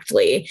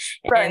correctly.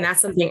 Right. And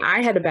that's something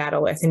I had to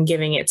battle with in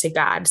giving it to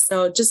God.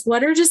 So just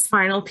what are just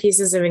final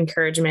pieces of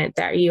encouragement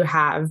that you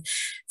have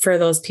for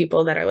those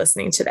people that are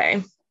listening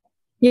today?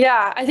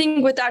 Yeah, I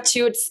think with that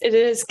too, it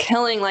is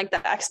killing like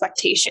the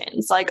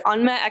expectations, like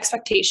unmet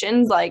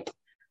expectations, like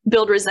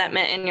build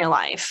resentment in your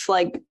life.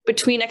 Like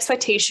between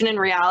expectation and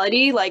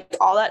reality, like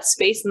all that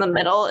space in the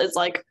middle is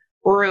like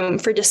room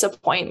for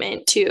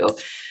disappointment too.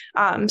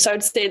 So I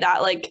would say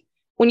that like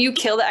when you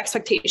kill the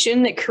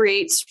expectation, it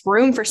creates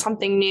room for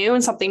something new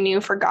and something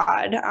new for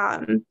God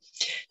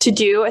to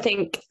do. I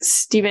think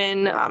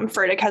Stephen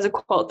Furtick has a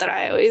quote that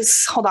I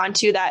always hold on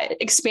to, that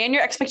expand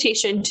your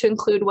expectation to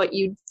include what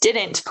you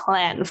didn't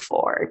plan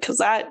for, because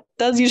that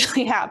does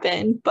usually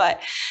happen,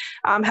 but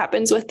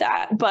happens with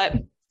that.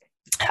 But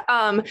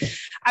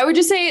I would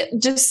just say,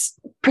 just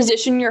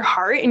position your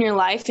heart and your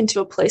life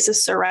into a place of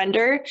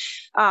surrender.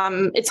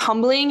 It's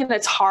humbling and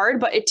it's hard,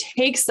 but it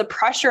takes the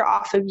pressure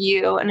off of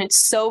you. And it's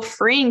so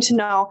freeing to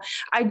know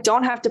I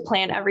don't have to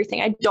plan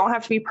everything. I don't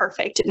have to be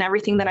perfect in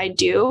everything that I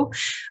do.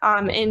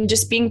 And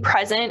just being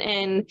present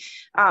and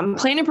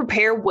plan and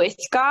prepare with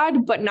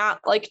God, but not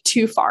like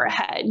too far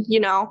ahead,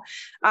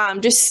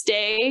 just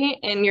stay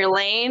in your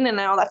lane. And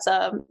I know that's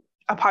a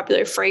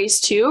popular phrase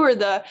too, or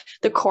the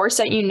course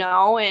that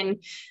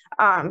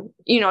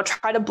and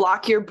try to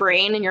block your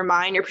brain and your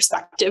mind, your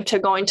perspective to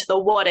going to the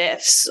what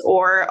ifs,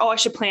 or I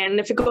should plan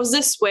if it goes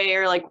this way,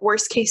 or like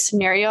worst case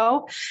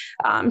scenario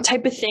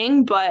type of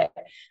thing. But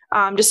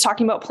just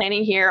talking about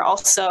planning here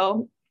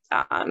also,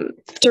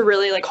 to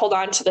really like hold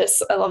on to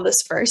this. I love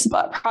this verse,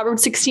 but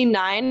Proverbs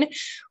 16:9,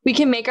 we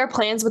can make our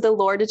plans, but the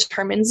Lord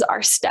determines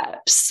our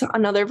steps.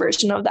 Another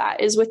version of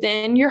that is,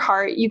 within your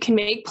heart, you can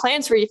make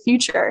plans for your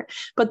future,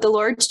 but the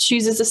Lord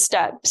chooses the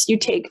steps you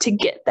take to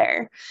get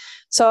there.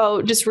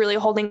 So just really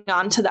holding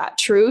on to that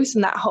truth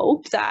and that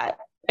hope that,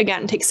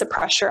 again, takes the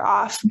pressure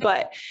off.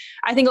 But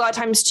I think a lot of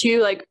times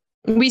too, like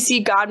we see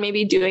God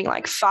maybe doing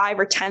like 5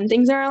 or 10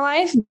 things in our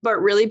life,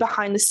 but really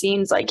behind the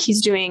scenes, like he's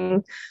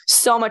doing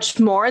so much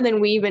more than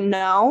we even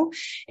know.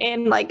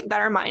 And like that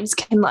our minds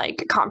can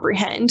like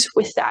comprehend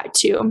with that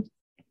too.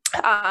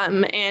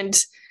 And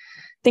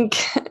I think,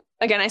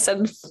 again, I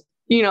said,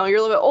 you're a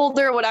little bit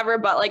older or whatever,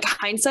 but like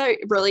hindsight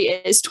really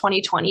is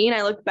 2020. And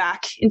I look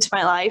back into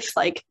my life,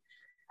 like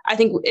I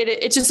think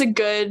it's just a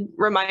good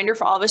reminder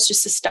for all of us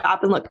just to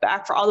stop and look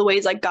back for all the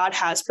ways like God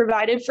has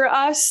provided for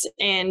us.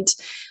 And,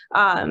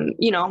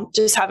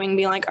 just having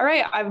been like, all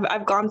right,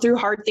 I've gone through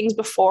hard things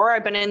before.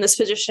 I've been in this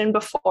position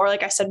before.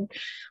 Like I said,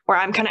 where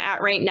I'm kind of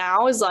at right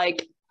now is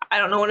like, I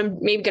don't know what I'm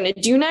maybe going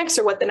to do next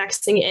or what the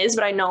next thing is,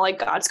 but I know like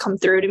God's come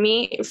through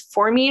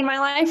for me in my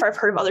life. Or I've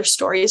heard of other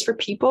stories for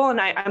people,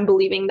 and I'm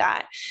believing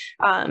that,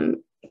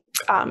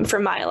 for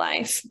my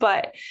life.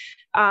 But,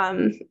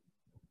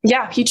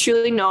 he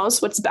truly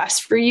knows what's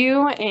best for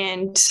you.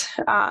 And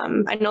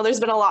I know there's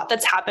been a lot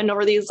that's happened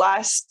over these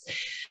last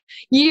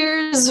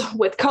years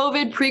with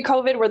COVID,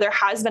 pre-COVID, where there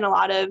has been a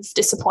lot of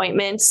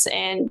disappointments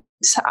and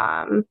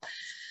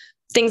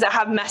things that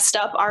have messed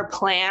up our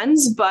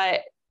plans.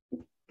 But,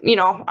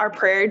 our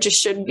prayer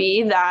just should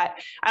be that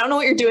I don't know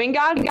what you're doing,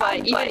 God,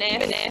 but even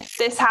if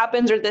this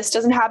happens or this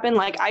doesn't happen,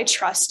 like I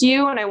trust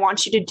you and I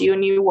want you to do a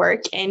new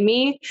work in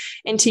me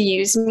and to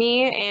use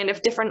me. And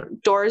if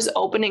different doors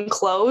open and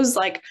close,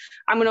 like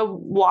I'm going to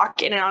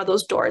walk in and out of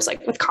those doors,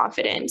 like with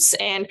confidence.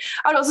 And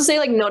I would also say,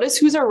 like, notice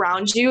who's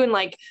around you and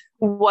like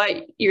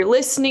what you're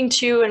listening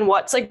to and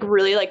what's like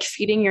really like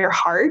feeding your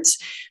heart.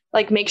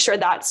 Like make sure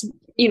that's,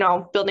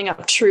 building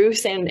up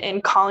truth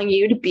and calling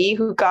you to be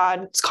who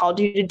God's called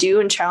you to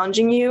do and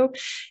challenging you.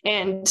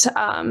 And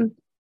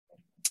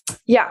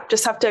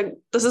just have to,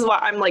 this is why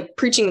I'm like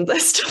preaching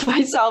this to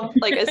myself,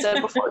 like I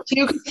said before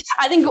too.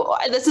 I think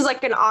this is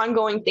like an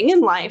ongoing thing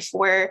in life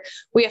where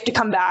we have to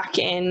come back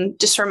and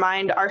just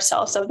remind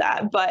ourselves of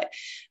that. But,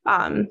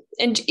 and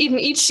even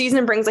each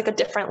season brings like a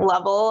different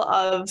level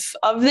of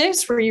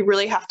this, where you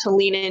really have to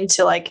lean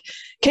into like,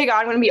 okay, God,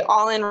 I'm going to be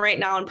all in right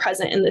now and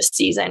present in this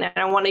season. And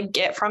I want to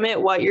get from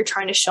it what you're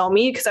trying to show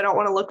me, because I don't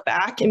want to look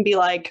back and be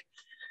like,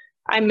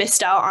 I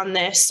missed out on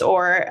this,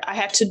 or I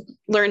have to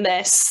learn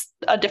this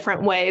a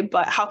different way,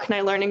 but how can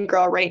I learn and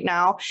grow right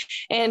now?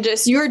 And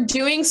just, you're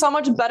doing so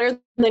much better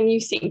than you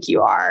think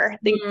you are. I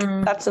think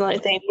that's another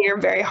thing. We're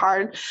very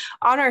hard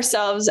on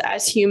ourselves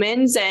as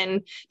humans,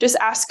 and just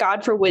ask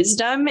God for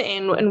wisdom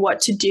and what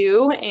to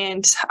do,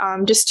 and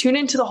just tune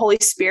into the Holy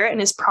Spirit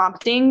and his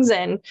promptings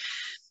and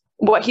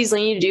what he's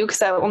leading you to do, because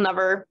that will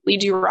never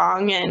lead you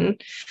wrong.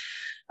 And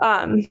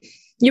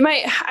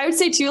I would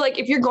say too, like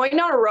if you're going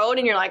down a road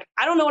and you're like,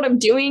 I don't know what I'm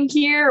doing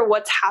here or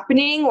what's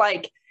happening,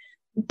 like,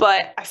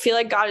 but I feel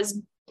like God is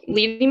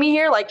leading me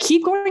here, like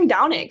keep going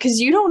down it, because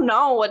you don't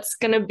know what's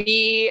going to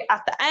be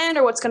at the end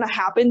or what's going to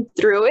happen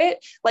through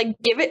it. Like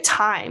give it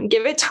time,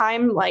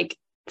 like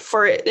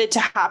for it to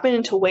happen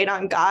and to wait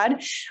on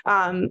God.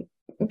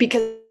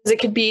 Because it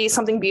could be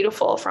something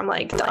beautiful from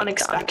like the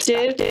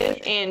unexpected.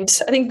 And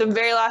I think the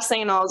very last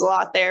thing, I know is a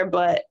lot there,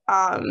 but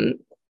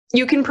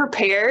you can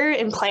prepare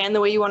and plan the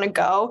way you want to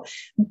go,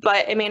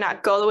 but it may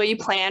not go the way you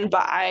plan.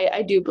 But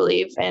I do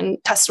believe, in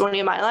testimony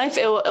of my life,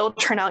 it'll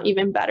turn out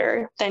even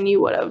better than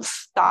you would have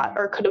thought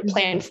or could have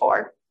planned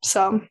for.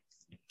 So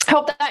I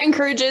hope that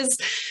encourages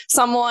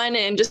someone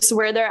and just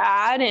where they're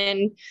at.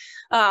 And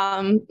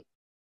I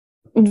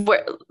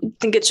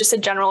think it's just a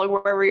general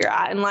wherever you're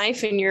at in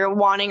life and you're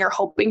wanting or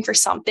hoping for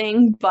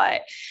something,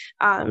 but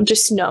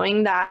just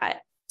knowing that,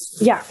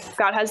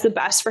 God has the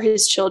best for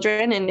his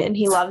children, and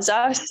he loves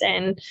us.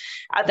 And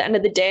at the end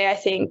of the day, I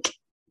think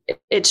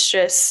it's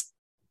just,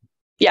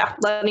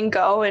 letting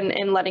go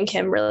and letting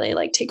him really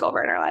like take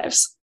over in our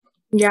lives.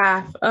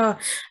 Yeah. Oh,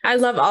 I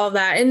love all of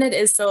that. And it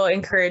is so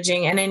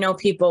encouraging. And I know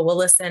people will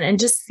listen and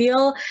just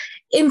feel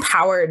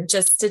empowered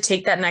just to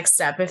take that next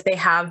step if they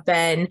have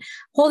been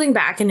holding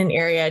back in an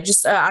area,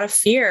 just out of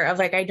fear of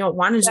like, I don't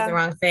want to do the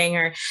wrong thing,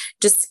 or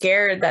just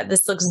scared that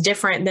this looks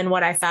different than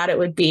what I thought it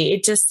would be.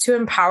 It just to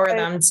empower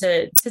them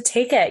to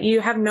take it. You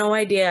have no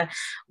idea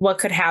what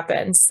could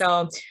happen.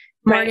 So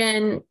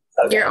Morgan,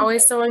 you're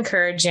always so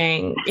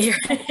encouraging.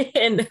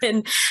 and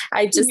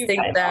I just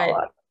think that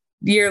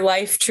your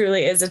life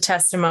truly is a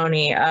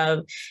testimony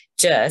of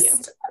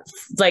just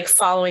like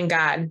following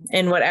God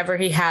in whatever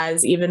he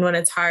has, even when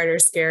it's hard or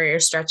scary or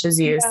stretches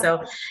you.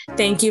 So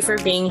thank you for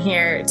being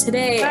here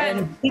today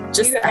and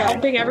just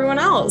helping everyone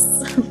else.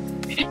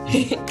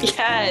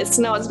 Yes,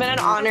 no, it's been an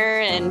honor.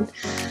 And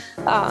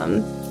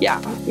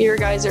you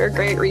guys are a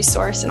great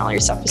resource, and all your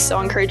stuff is so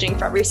encouraging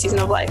for every season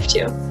of life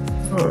too.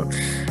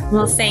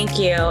 Well, thank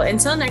you.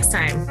 Until next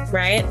time,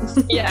 right?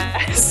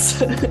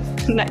 Yes.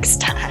 Next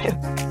time.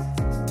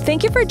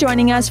 Thank you for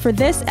joining us for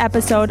this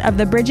episode of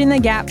the Bridging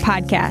the Gap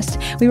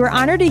podcast. We were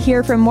honored to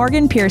hear from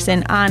Morgan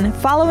Pearson on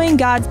following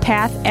God's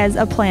path as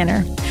a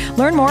planner.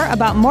 Learn more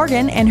about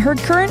Morgan and her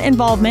current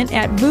involvement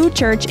at VU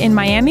Church in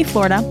Miami,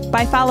 Florida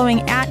by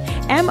following at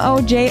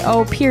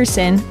MOJO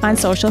Pearson on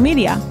social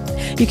media.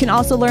 You can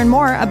also learn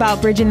more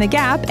about Bridging the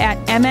Gap at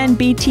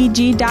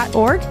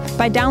mnbtg.org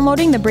by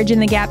downloading the Bridging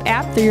the Gap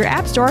app through your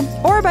app store,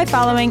 or by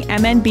following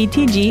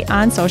MNBTG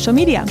on social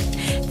media.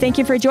 Thank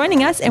you for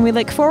joining us, and we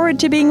look forward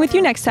to being with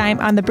you next time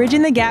on the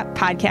Bridging the Gap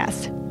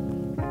podcast.